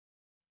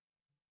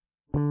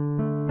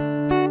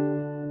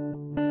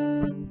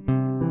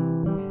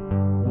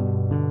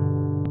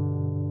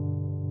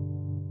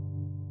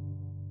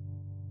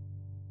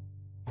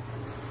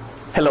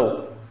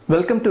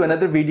Welcome to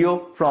another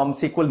video from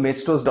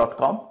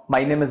SQLmaestros.com.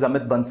 My name is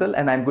Amit Bansal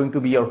and I'm going to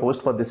be your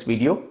host for this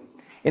video.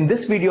 In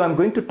this video, I'm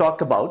going to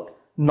talk about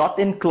not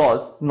in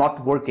clause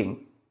not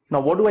working. Now,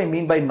 what do I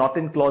mean by not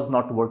in clause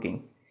not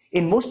working?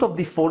 In most of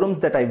the forums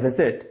that I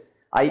visit,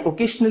 I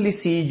occasionally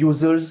see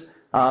users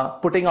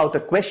putting out a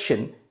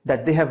question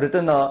that they have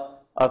written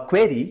a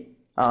query,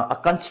 a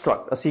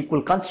construct, a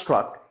SQL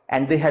construct,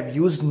 and they have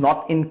used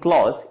not in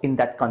clause in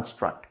that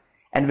construct.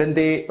 And when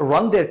they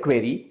run their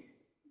query,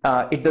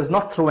 it does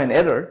not throw an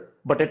error,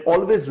 but it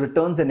always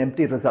returns an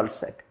empty result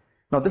set.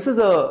 Now, this is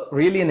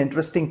really an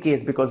interesting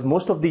case because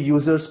most of the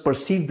users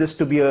perceive this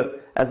to be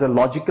as a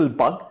logical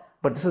bug,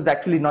 but this is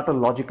actually not a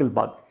logical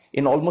bug.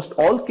 In almost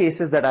all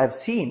cases that I've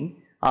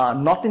seen,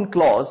 not in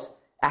clause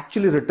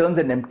actually returns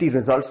an empty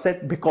result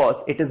set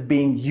because it is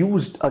being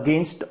used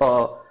against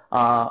a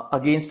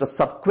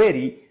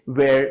subquery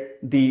where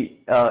the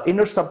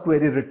inner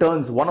subquery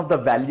returns one of the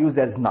values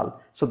as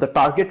null. So the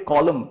target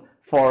column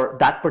for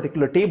that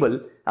particular table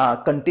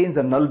contains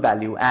a null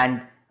value,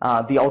 and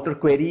the outer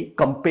query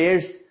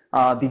compares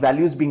the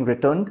values being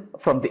returned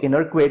from the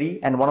inner query,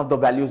 and one of the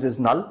values is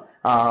null,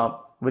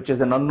 which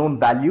is an unknown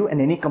value,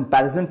 and any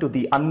comparison to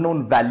the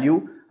unknown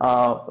value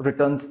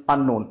returns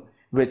unknown,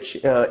 which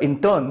in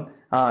turn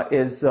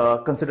is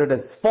considered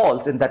as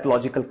false in that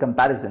logical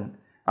comparison,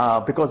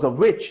 because of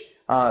which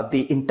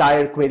the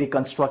entire query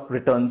construct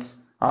returns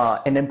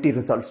an empty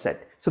result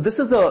set. So this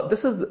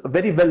is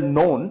very well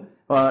known,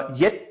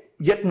 yet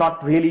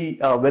not really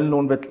well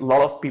known with a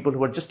lot of people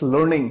who are just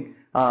learning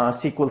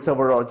SQL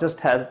Server or just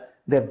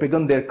they've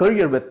begun their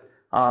career with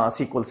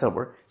SQL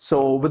Server.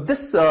 So with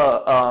this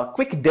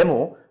quick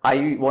demo,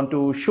 I want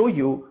to show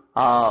you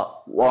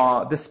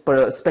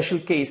this special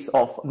case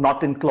of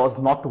not in clause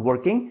not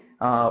working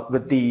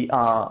with the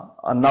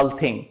null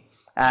thing.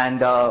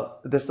 And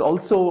this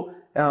also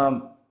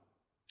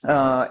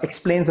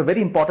explains a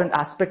very important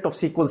aspect of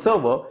SQL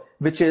Server,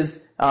 which is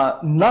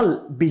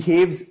null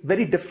behaves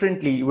very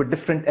differently with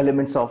different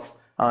elements of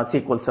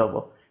SQL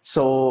Server.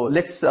 So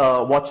let's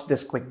watch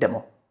this quick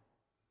demo.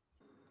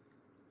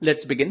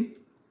 Let's begin.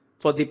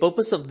 For the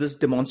purpose of this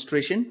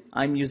demonstration,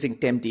 I'm using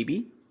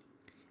TempDB,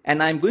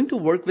 and I'm going to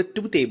work with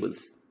two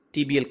tables,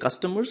 TBL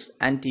customers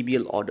and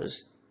TBL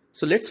orders.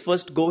 So let's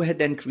first go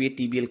ahead and create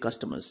TBL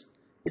customers.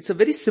 It's a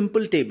very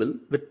simple table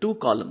with two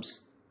columns,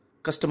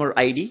 customer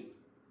ID,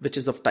 which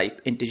is of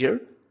type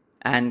integer,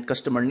 and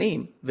customer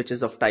name, which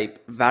is of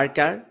type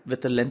varchar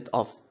with a length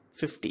of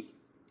 50.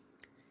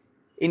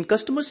 In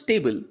customers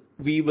table,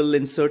 we will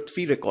insert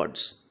three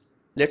records.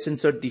 Let's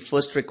insert the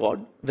first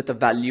record with a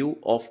value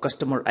of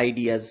customer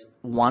ID as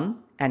 1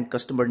 and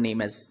customer name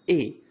as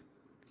A.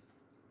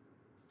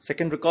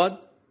 Second record,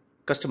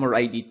 customer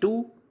ID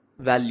 2,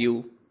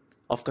 value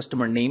of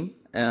customer name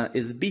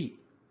is B.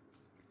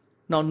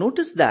 Now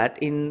notice that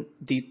in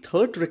the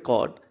third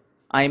record,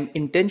 I am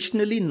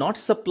intentionally not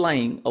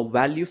supplying a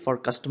value for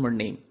customer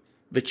name,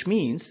 which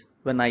means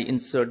when I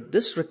insert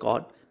this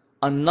record,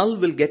 a null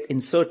will get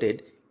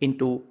inserted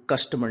into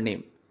customer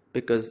name,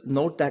 because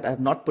note that I have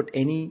not put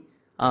any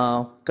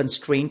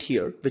constraint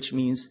here, which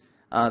means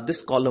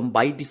this column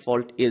by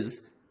default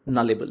is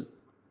nullable.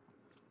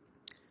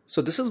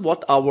 So this is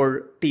what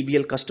our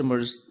TBL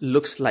customers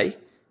looks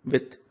like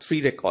with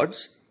three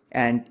records,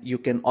 and you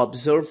can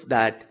observe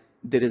that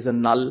there is a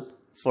null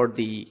for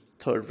the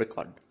third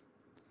record.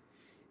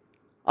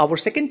 Our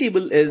second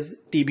table is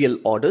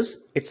TBL orders.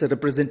 It's a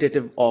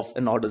representative of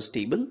an orders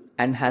table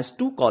and has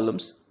two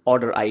columns,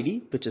 order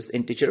ID, which is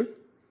integer,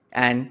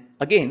 and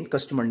again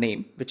customer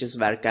name, which is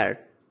varchar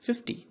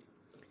 50.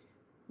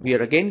 We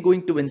are again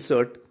going to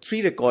insert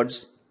three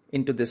records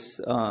into this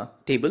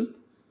table,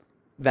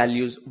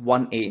 values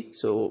 1A.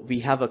 So we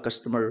have a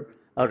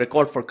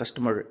record for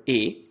customer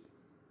A.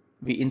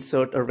 We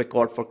insert a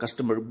record for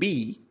customer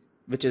B,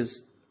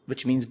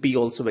 which means B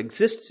also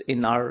exists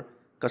in our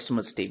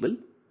customers table.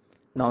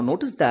 Now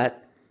notice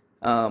that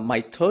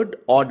my third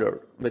order,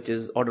 which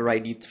is order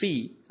ID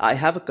 3, I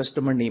have a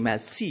customer name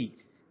as C.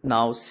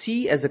 Now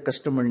C as a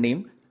customer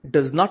name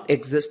does not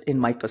exist in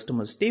my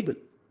customers table.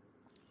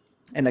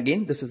 And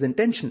again, this is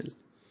intentional.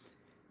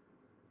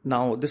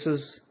 Now this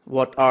is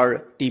what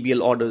our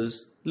TBL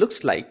orders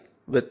looks like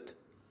with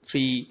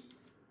three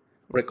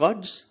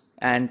records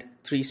and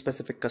three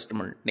specific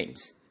customer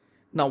names.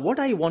 Now what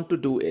I want to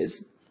do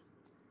is,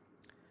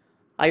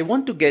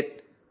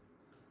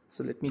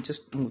 so let me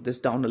just move this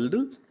down a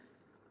little.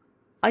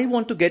 I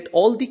want to get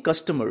all the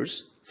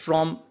customers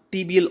from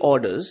TBL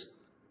orders,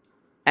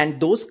 and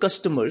those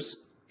customers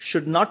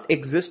should not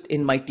exist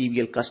in my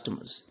TBL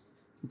customers.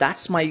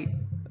 That's my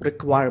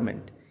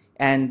requirement.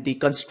 And the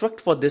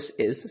construct for this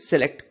is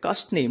select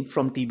cust name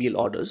from TBL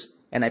orders,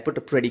 and I put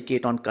a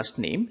predicate on cust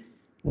name,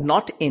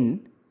 not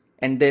in,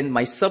 and then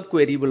my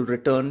subquery will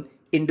return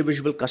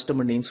individual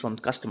customer names from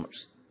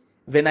customers.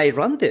 When I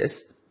run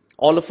this,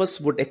 all of us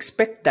would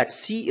expect that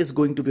C is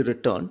going to be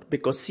returned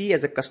because C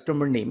as a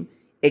customer name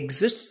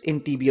exists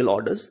in TBL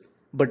orders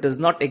but does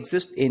not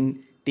exist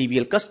in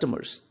TBL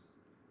customers.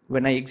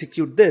 When I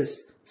execute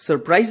this,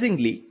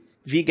 surprisingly,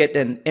 we get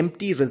an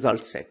empty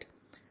result set.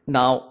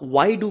 Now,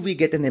 why do we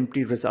get an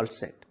empty result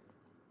set?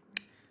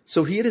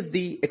 So here is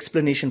the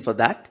explanation for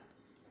that.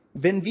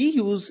 When we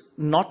use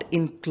not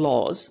in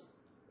clause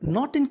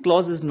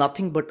is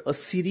nothing but a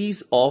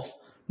series of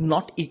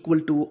not equal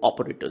to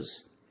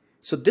operators.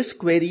 So this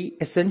query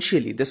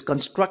essentially, this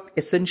construct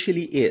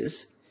essentially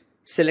is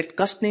select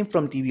cust name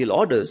from TBL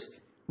orders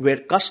where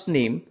cust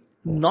name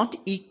not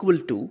equal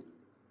to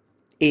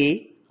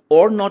A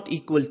or not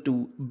equal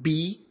to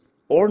B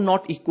or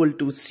not equal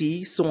to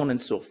C, so on and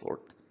so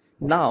forth.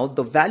 Now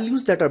the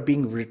values that are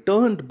being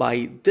returned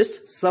by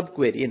this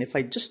subquery, and if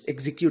I just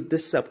execute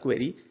this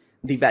subquery,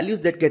 the values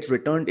that get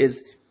returned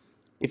is,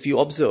 if you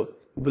observe,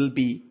 will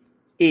be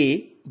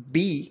A,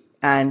 B,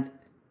 and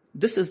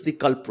this is the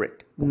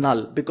culprit,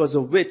 null, because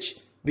of which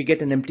we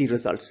get an empty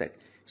result set.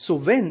 So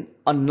when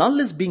a null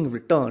is being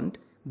returned,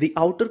 the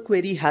outer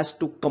query has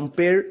to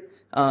compare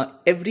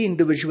every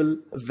individual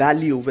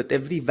value with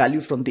every value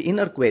from the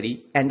inner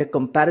query, and a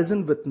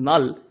comparison with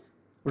null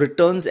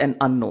returns an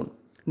unknown.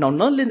 Now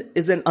null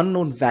is an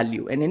unknown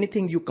value, and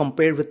anything you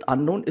compare with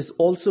unknown is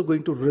also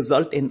going to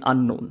result in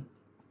unknown.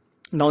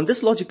 Now in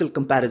this logical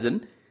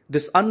comparison,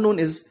 this unknown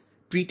is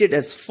treated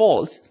as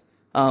false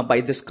by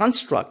this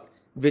construct,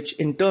 which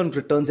in turn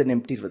returns an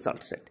empty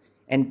result set.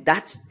 And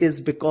that is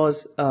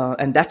because,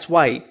 and that's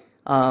why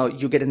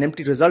you get an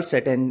empty result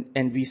set,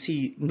 and we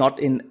see not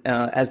in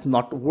as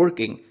not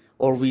working,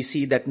 or we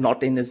see that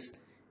not in is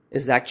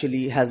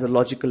actually has a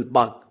logical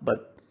bug.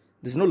 But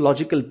there's no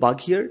logical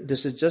bug here.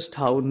 This is just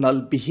how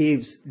null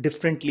behaves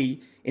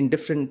differently in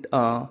different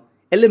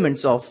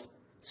elements of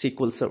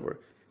SQL Server.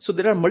 So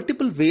there are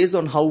multiple ways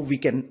on how we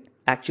can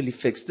actually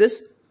fix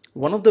this.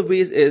 One of the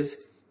ways is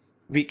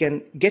we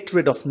can get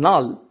rid of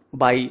null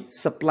by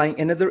supplying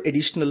another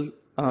additional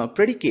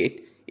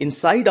predicate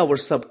inside our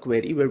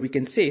subquery, where we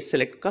can say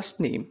select cust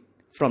name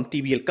from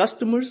TBL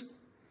customers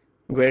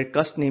where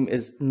cust name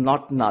is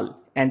not null,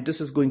 and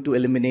this is going to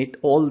eliminate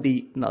all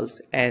the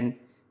nulls. And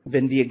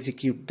when we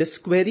execute this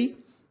query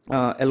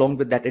along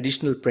with that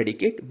additional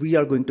predicate, we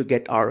are going to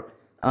get our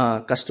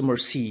customer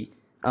C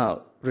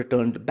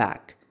returned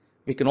back.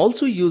 We can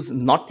also use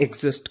not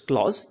exist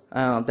clause.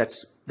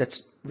 That's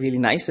really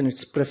nice, and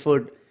it's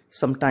preferred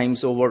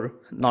sometimes over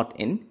not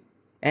in.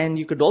 And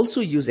you could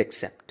also use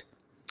except.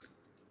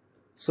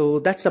 So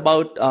that's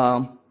about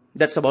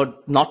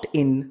not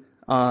in,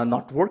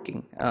 not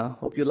working.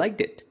 Hope you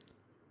liked it.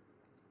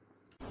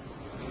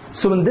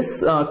 So in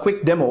this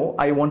quick demo,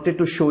 I wanted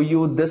to show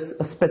you this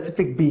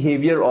specific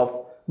behavior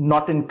of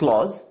not in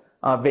clause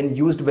when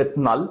used with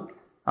null.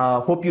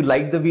 Hope you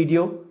liked the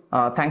video.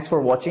 Thanks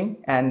for watching,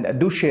 and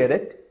do share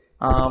it.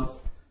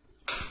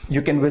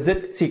 You can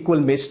visit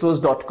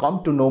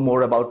sqlmaestros.com to know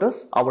more about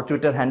us. Our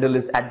Twitter handle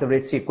is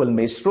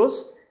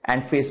 @SQLMaestros,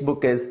 and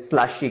Facebook is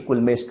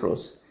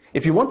 /SQLMaestros.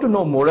 If you want to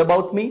know more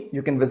about me,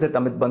 you can visit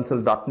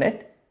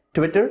amitbansal.net,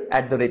 Twitter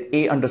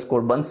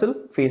 @A_Bansal,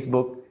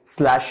 Facebook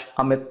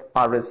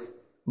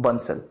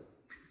 /AmitRSBansal.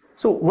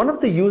 So one of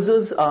the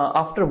users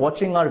after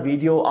watching our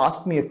video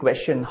asked me a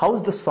question: how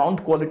is the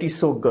sound quality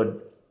so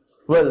good?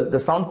 Well, the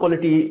sound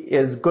quality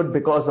is good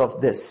because of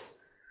this.